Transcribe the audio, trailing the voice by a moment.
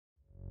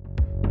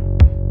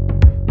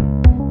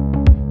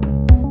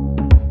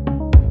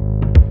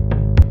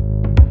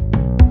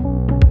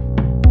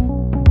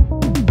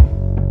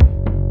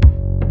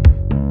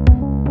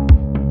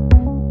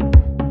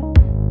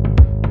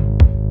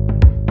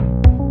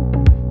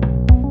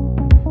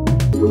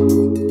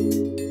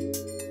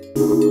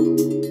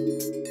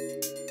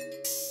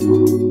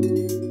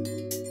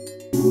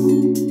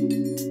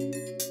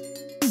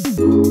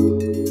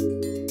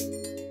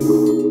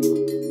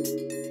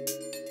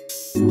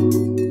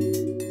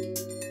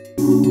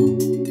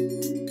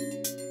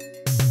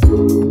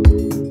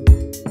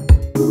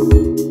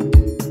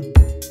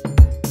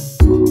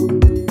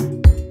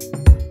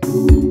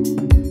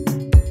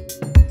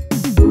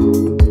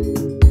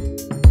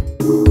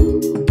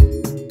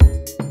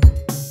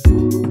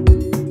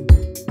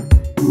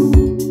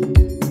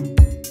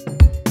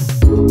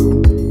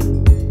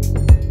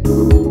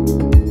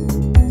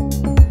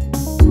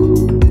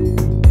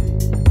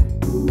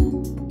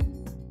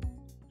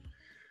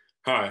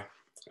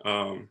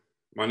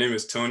My name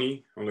is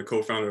Tony. I'm the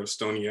co-founder of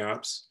Stony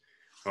Apps.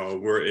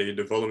 We're a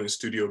development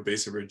studio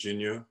based in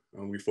Virginia.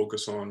 We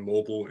focus on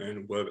mobile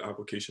and web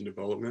application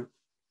development.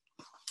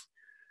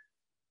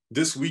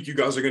 This week, you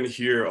guys are going to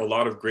hear a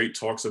lot of great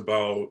talks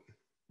about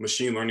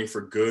machine learning for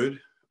good,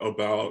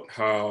 about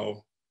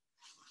how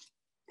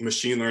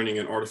machine learning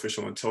and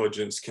artificial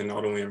intelligence can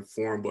not only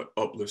inform but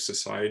uplift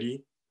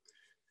society.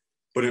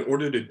 But in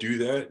order to do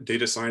that,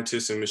 data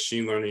scientists and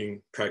machine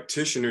learning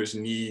practitioners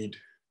need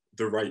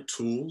the right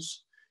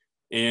tools.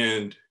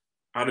 And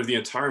out of the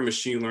entire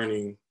machine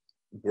learning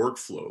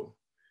workflow,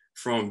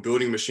 from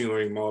building machine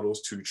learning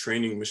models to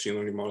training machine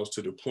learning models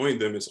to deploying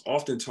them, it's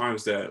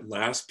oftentimes that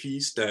last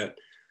piece, that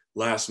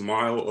last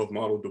mile of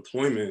model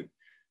deployment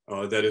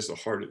that is the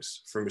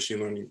hardest for machine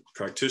learning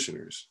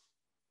practitioners.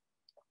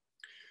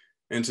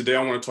 And today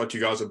I want to talk to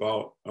you guys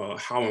about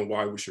how and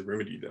why we should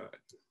remedy that.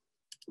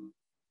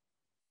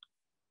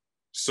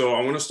 So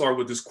I want to start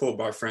with this quote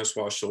by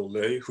Francois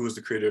Cholet, who is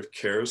the creator of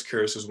Keras.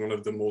 Keras is one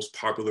of the most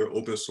popular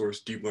open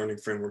source deep learning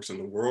frameworks in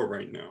the world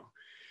right now.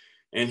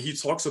 And he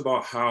talks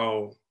about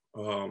how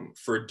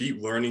for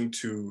deep learning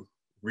to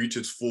reach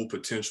its full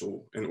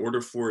potential, in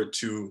order for it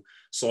to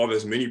solve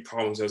as many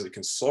problems as it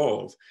can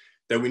solve,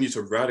 that we need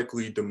to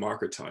radically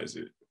democratize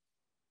it.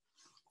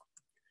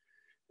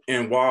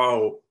 And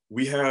while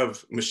we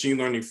have machine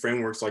learning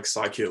frameworks like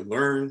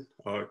scikit-learn,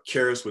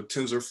 Keras with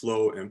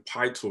TensorFlow, and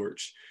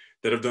PyTorch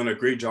that have done a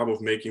great job of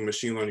making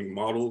machine learning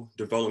model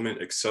development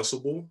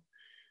accessible,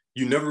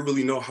 you never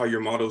really know how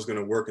your model is going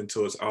to work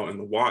until it's out in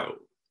the wild.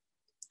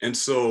 And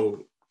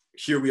so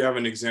here we have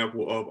an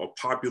example of a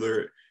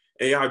popular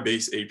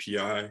AI-based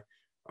API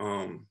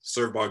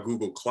served by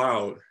Google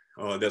Cloud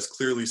that's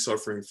clearly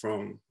suffering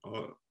from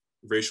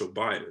racial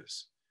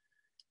bias.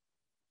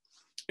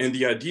 And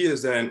the idea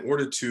is that in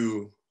order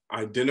to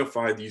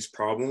identify these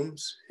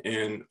problems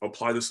and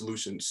apply the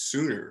solution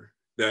sooner,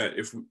 that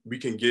if we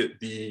can get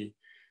the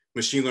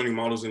machine learning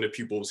models into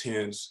people's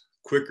hands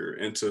quicker,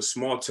 into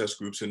small test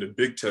groups, into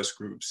big test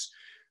groups,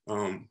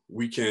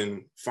 we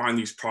can find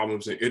these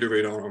problems and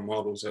iterate on our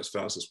models as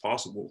fast as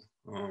possible.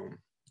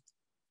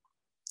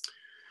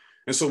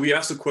 And so we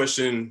asked the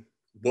question,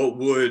 what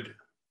would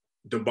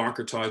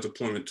democratized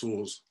deployment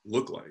tools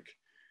look like?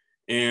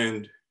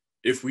 And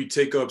if we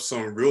take up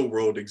some real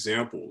world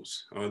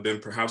examples, then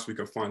perhaps we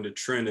can find a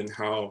trend in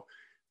how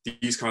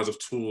these kinds of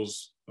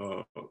tools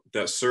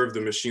that serve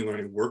the machine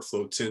learning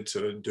workflow tend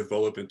to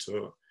develop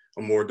into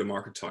a more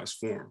democratized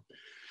form.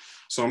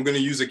 So I'm going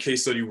to use a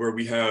case study where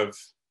we have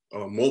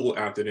a mobile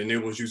app that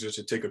enables users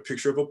to take a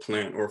picture of a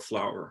plant or a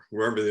flower,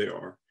 wherever they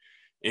are,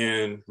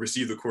 and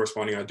receive the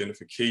corresponding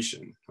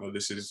identification.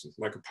 This is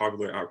like a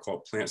popular app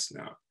called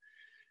PlantSnap.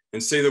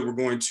 And say that we're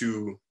going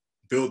to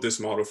build this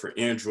model for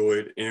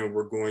Android, and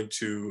we're going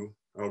to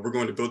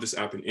build this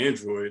app in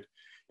Android,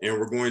 and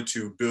we're going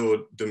to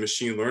build the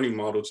machine learning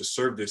model to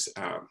serve this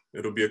app.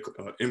 It'll be an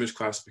image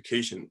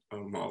classification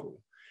model.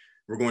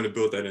 We're going to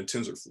build that in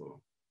TensorFlow.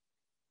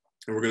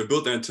 And we're going to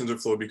build that in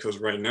TensorFlow because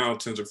right now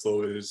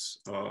TensorFlow is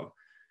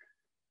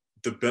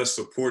the best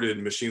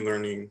supported machine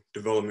learning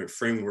development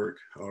framework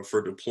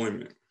for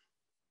deployment.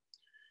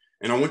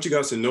 And I want you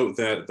guys to note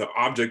that the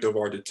object of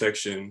our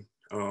detection,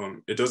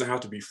 it doesn't have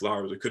to be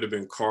flowers. It could have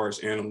been cars,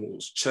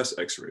 animals, chest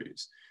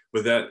x-rays,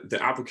 but that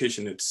the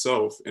application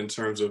itself, in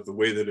terms of the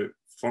way that it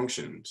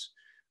functions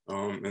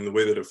and the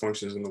way that it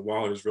functions in the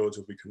wild, is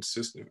relatively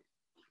consistent.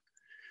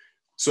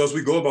 So as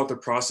we go about the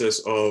process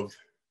of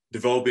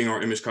developing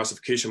our image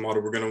classification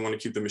model, we're going to want to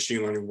keep the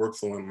machine learning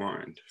workflow in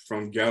mind,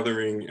 from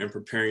gathering and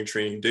preparing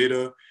training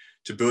data,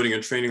 to building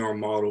and training our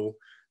model,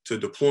 to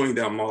deploying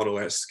that model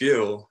at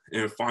scale,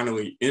 and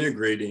finally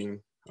integrating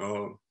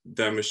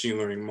that machine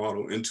learning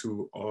model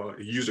into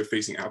a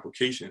user-facing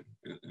application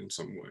in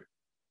some way.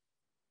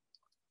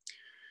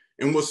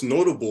 And what's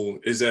notable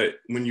is that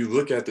when you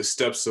look at the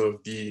steps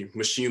of the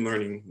machine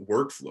learning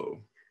workflow,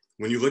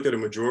 when you look at a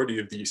majority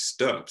of these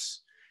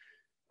steps,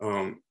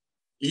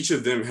 each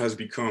of them has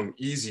become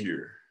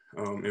easier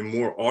and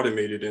more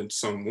automated in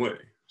some way.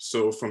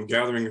 So from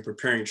gathering and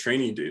preparing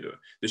training data,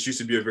 this used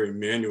to be a very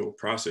manual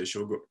process.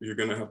 You're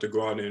going to have to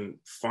go out and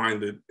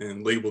find it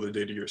and label the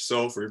data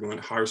yourself, or you're going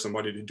to hire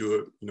somebody to do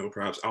it,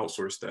 perhaps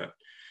outsource that.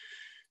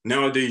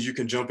 Nowadays, you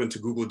can jump into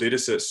Google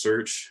dataset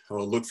search,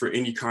 look for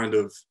any kind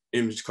of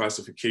image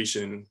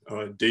classification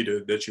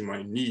data that you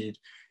might need,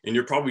 and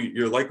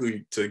you're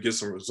likely to get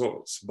some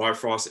results.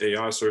 Bifrost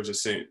AI solves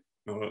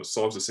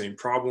the same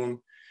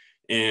problem.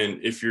 And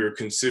if you're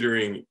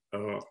considering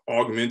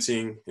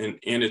augmenting and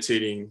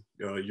annotating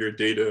your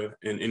data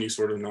in any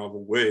sort of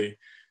novel way,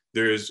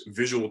 there's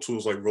visual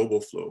tools like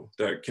RoboFlow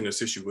that can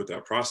assist you with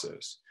that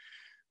process.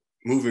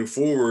 Moving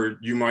forward,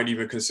 you might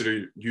even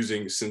consider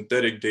using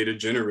synthetic data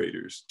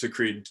generators to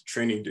create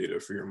training data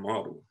for your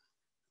model.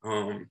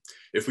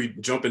 If we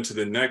jump into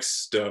the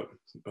next step,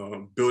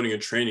 building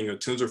and training a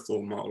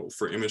TensorFlow model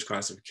for image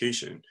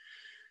classification,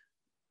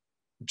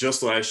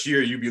 just last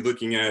year, you'd be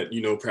looking at,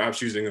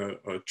 perhaps using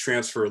a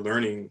transfer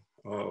learning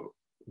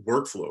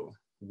workflow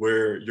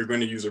where you're going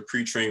to use a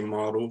pre-trained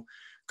model,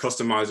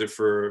 customize it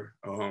for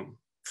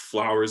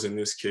flowers in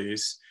this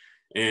case,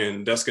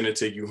 and that's going to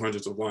take you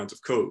hundreds of lines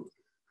of code.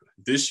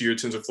 This year,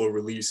 TensorFlow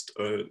released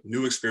a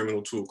new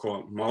experimental tool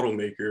called Model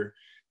Maker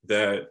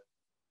that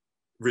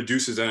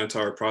reduces that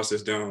entire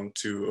process down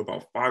to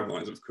about 5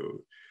 lines of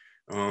code.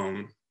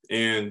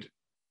 And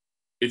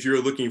if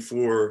you're looking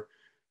for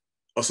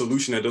a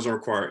solution that doesn't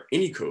require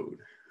any code,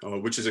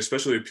 which is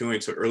especially appealing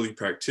to early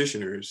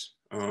practitioners,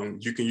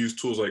 you can use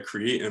tools like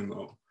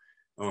CreateML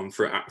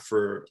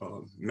for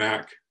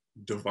Mac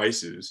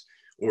devices,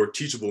 or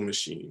Teachable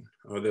Machine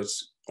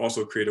that's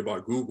also created by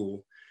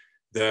Google,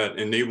 that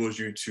enables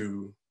you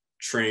to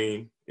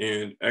train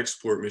and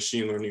export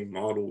machine learning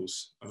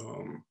models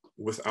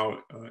without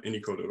any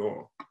code at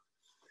all.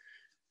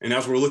 And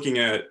as we're looking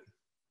at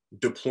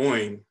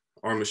deploying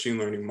our machine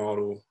learning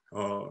model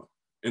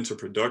into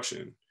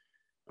production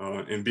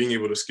and being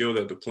able to scale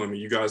that deployment,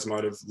 you guys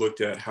might have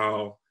looked at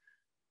how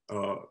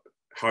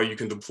you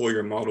can deploy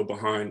your model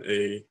behind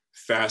a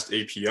fast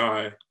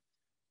API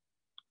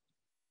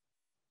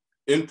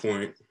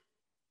endpoint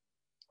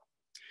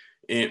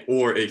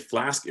or a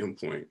Flask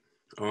endpoint.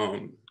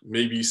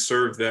 Maybe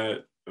serve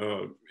that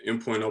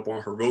endpoint up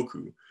on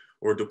Heroku,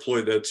 or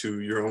deploy that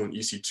to your own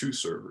EC2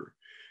 server.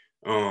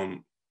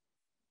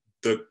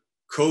 The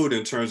code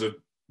in terms of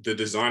the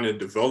design and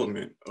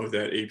development of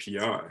that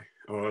API,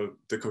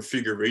 the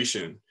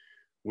configuration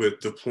with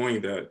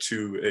deploying that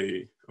to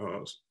a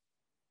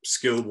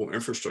scalable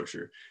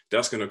infrastructure,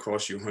 that's going to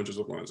cost you hundreds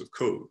of lines of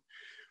code.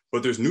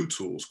 But there's new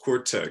tools,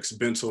 Cortex,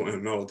 Bento,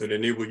 and ML, that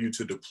enable you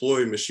to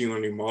deploy machine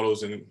learning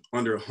models in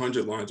under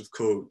 100 lines of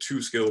code to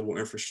scalable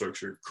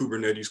infrastructure,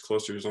 Kubernetes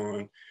clusters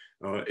on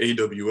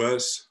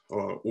AWS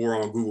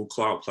or on Google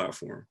Cloud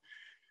Platform.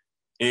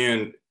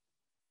 And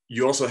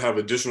you also have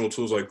additional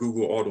tools like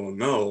Google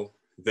AutoML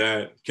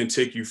that can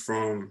take you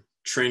from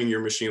training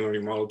your machine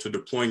learning model to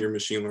deploying your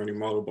machine learning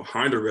model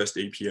behind a REST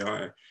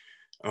API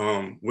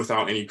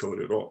without any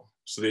code at all.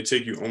 So they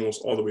take you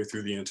almost all the way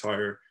through the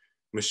entire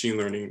machine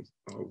learning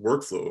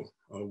workflow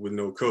with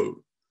no code.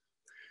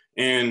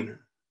 And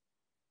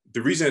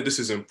the reason that this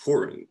is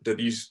important, that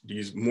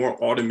these more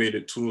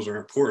automated tools are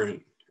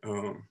important,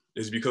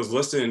 is because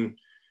less than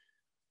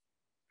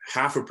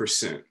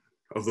 0.5%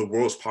 of the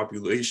world's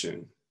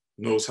population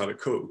knows how to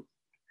code.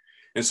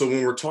 And so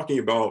when we're talking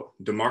about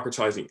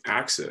democratizing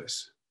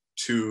access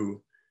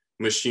to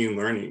machine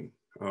learning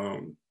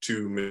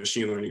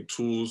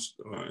tools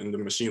and the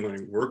machine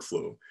learning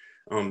workflow,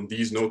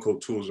 these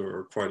no-code tools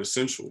are quite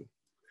essential.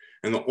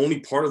 And the only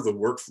part of the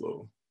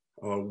workflow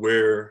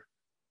where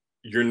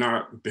you're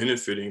not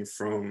benefiting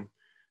from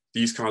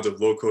these kinds of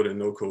low-code and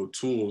no-code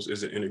tools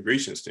is an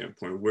integration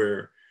standpoint,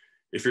 where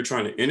if you're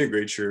trying to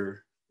integrate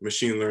your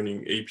machine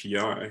learning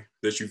API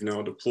that you've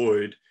now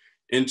deployed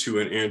into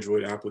an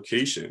Android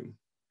application,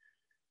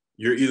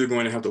 you're either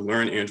going to have to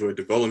learn Android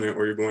development,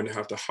 or you're going to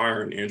have to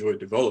hire an Android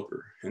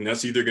developer. And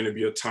that's either going to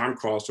be a time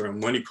cost or a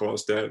money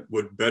cost that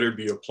would better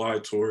be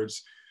applied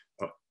towards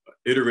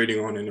iterating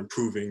on and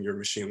improving your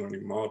machine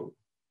learning model.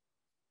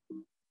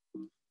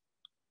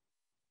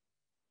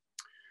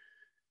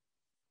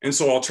 And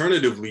so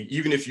alternatively,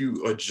 even if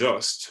you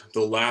adjust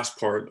the last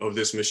part of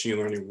this machine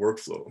learning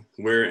workflow,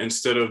 where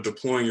instead of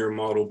deploying your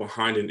model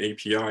behind an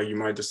API, you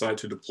might decide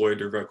to deploy it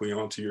directly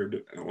onto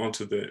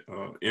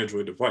the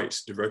Android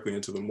device, directly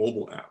into the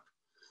mobile app.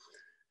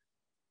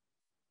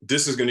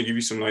 This is going to give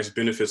you some nice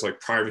benefits like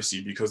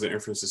privacy, because the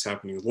inference is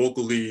happening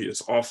locally,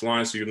 it's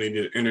offline, so you need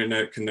an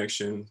internet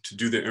connection to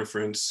do the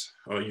inference.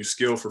 You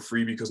scale for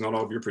free because not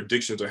all of your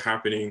predictions are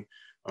happening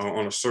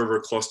on a server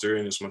cluster,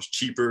 and it's much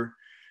cheaper.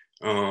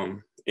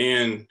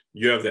 And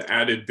you have the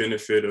added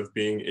benefit of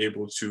being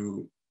able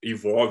to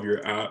evolve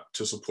your app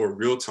to support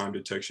real-time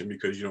detection,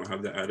 because you don't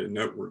have the added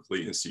network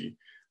latency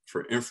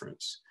for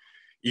inference.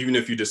 Even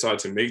if you decide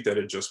to make that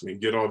adjustment,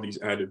 get all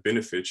these added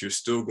benefits, you're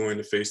still going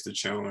to face the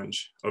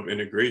challenge of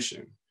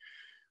integration,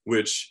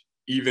 which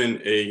even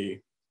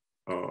a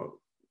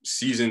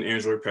seasoned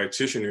Android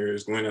practitioner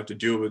is going to have to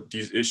deal with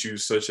these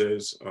issues, such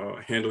as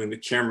handling the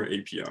camera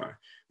API,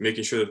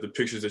 making sure that the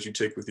pictures that you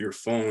take with your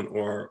phone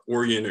are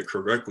oriented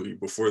correctly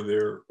before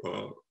they're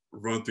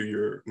run through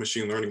your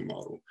machine learning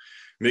model,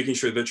 making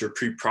sure that your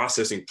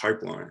pre-processing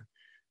pipeline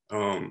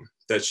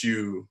that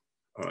you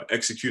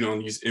execute on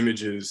these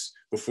images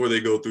before they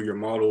go through your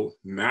model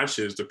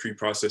matches the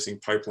pre-processing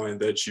pipeline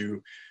that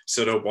you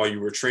set up while you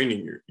were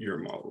training your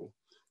model,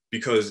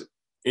 because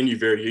any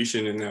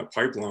variation in that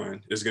pipeline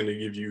is going to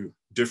give you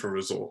different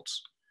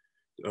results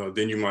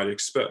than you might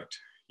expect.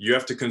 You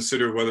have to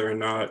consider whether or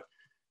not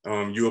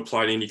you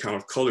applied any kind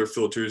of color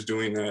filters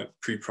doing that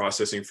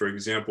pre-processing. For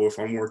example, if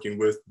I'm working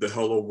with the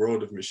hello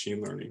world of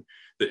machine learning,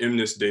 the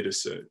MNIST data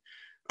set,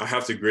 I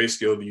have to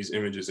grayscale these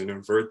images and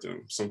invert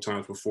them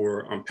sometimes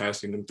before I'm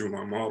passing them through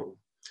my model.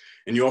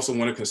 And you also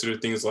want to consider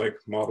things like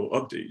model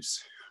updates.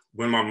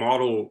 When my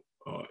model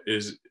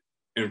is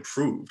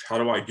improved, how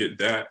do I get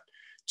that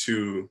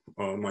to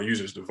my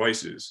users'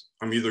 devices?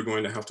 I'm either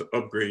going to have to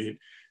upgrade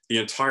the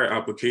entire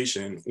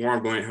application, or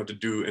I'm going to have to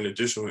do an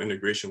additional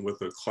integration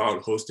with a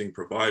cloud hosting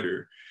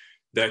provider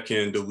that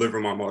can deliver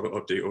my model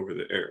update over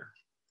the air.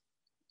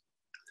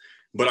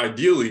 But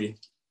ideally,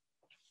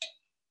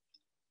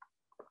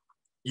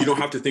 you don't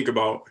have to think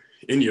about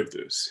any of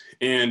this.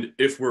 And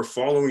if we're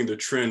following the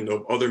trend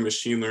of other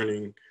machine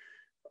learning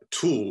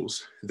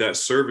tools that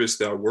service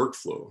that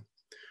workflow,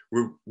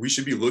 we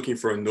should be looking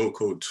for a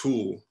no-code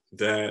tool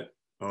that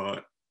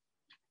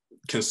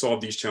can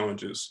solve these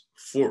challenges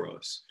for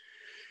us.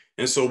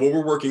 And so what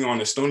we're working on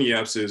at Stony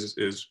Apps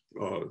is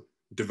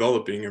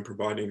developing and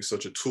providing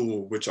such a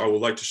tool, which I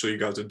would like to show you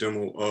guys a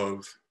demo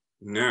of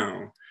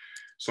now.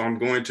 So I'm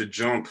going to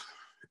jump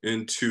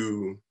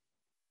into,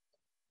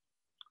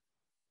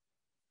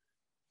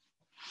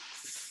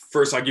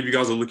 first I'll give you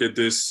guys a look at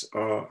this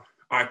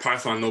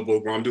IPython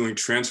notebook where I'm doing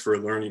transfer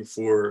learning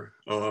for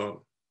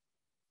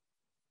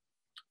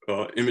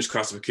image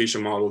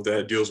classification model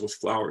that deals with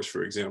flowers,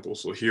 for example.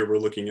 So here we're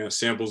looking at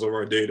samples of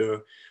our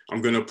data.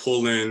 I'm going to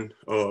pull in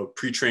a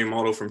pre-trained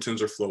model from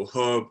TensorFlow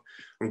Hub.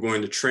 I'm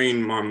going to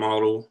train my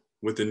model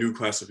with the new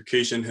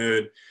classification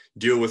head,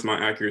 deal with my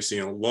accuracy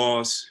and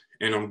loss,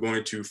 and I'm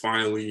going to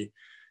finally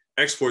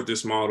export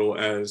this model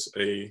as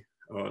a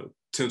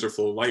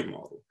TensorFlow Lite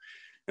model.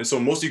 And so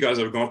most of you guys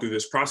that have gone through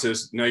this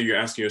process, now you're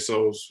asking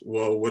yourselves,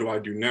 well, what do I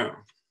do now?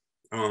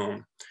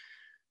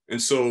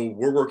 And so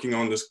we're working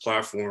on this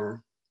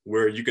platform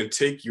where you can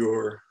take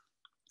your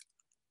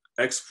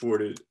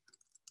exported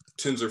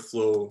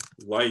TensorFlow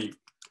Lite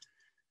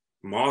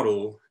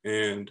model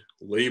and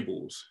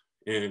labels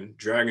and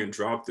drag and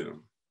drop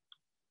them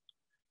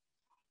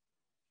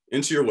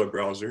into your web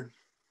browser.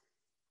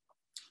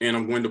 And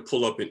I'm going to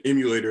pull up an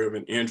emulator of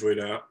an Android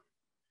app.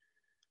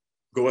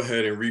 Go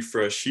ahead and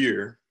refresh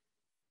here.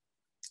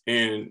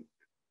 And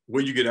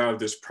what you get out of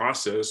this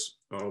process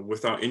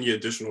without any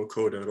additional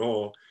code at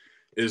all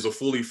is a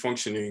fully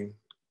functioning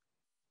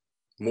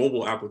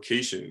mobile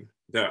application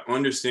that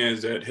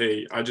understands that,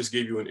 hey, I just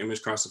gave you an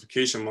image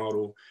classification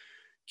model.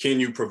 Can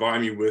you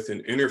provide me with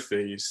an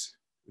interface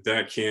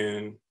that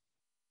can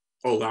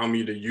allow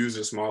me to use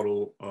this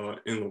model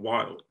in the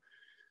wild?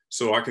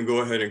 So I can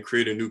go ahead and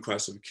create a new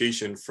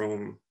classification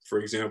from, for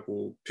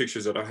example,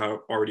 pictures that I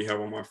already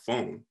have on my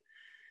phone.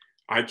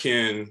 I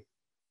can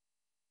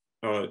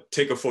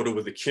take a photo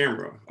with a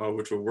camera,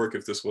 which would work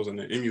if this wasn't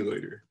an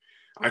emulator.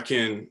 I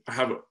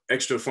have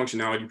extra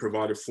functionality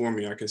provided for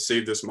me. I can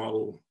save this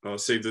model,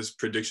 save this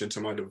prediction to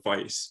my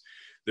device.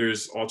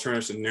 There's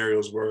alternative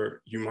scenarios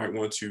where you might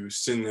want to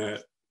send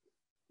that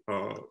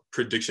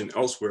prediction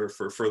elsewhere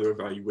for further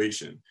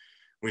evaluation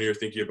when you're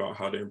thinking about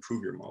how to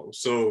improve your model.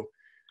 So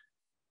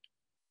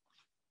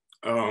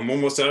I'm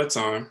almost out of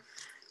time,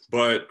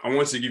 but I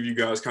want to give you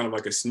guys kind of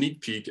like a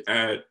sneak peek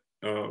at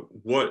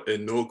what a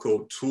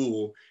no-code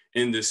tool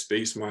in this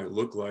space might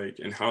look like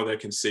and how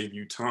that can save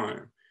you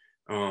time.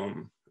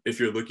 If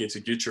you're looking to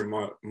get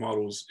your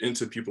models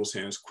into people's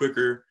hands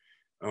quicker,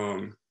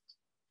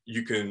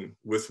 you can,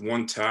 with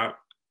one tap,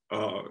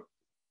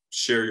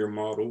 share your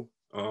model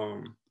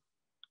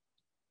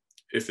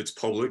if it's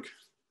public,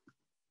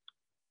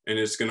 and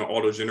it's going to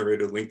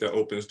auto-generate a link that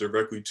opens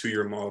directly to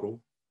your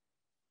model.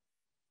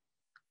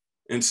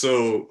 And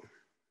so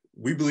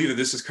we believe that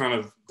this is kind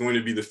of going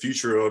to be the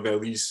future of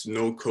at least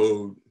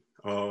no-code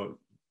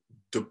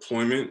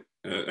deployment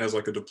as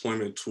like a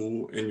deployment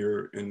tool in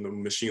the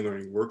machine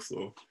learning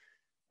workflow.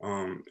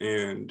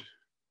 And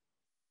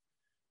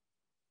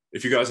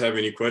if you guys have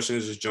any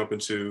questions, just jump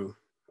into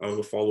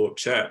the follow-up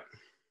chat.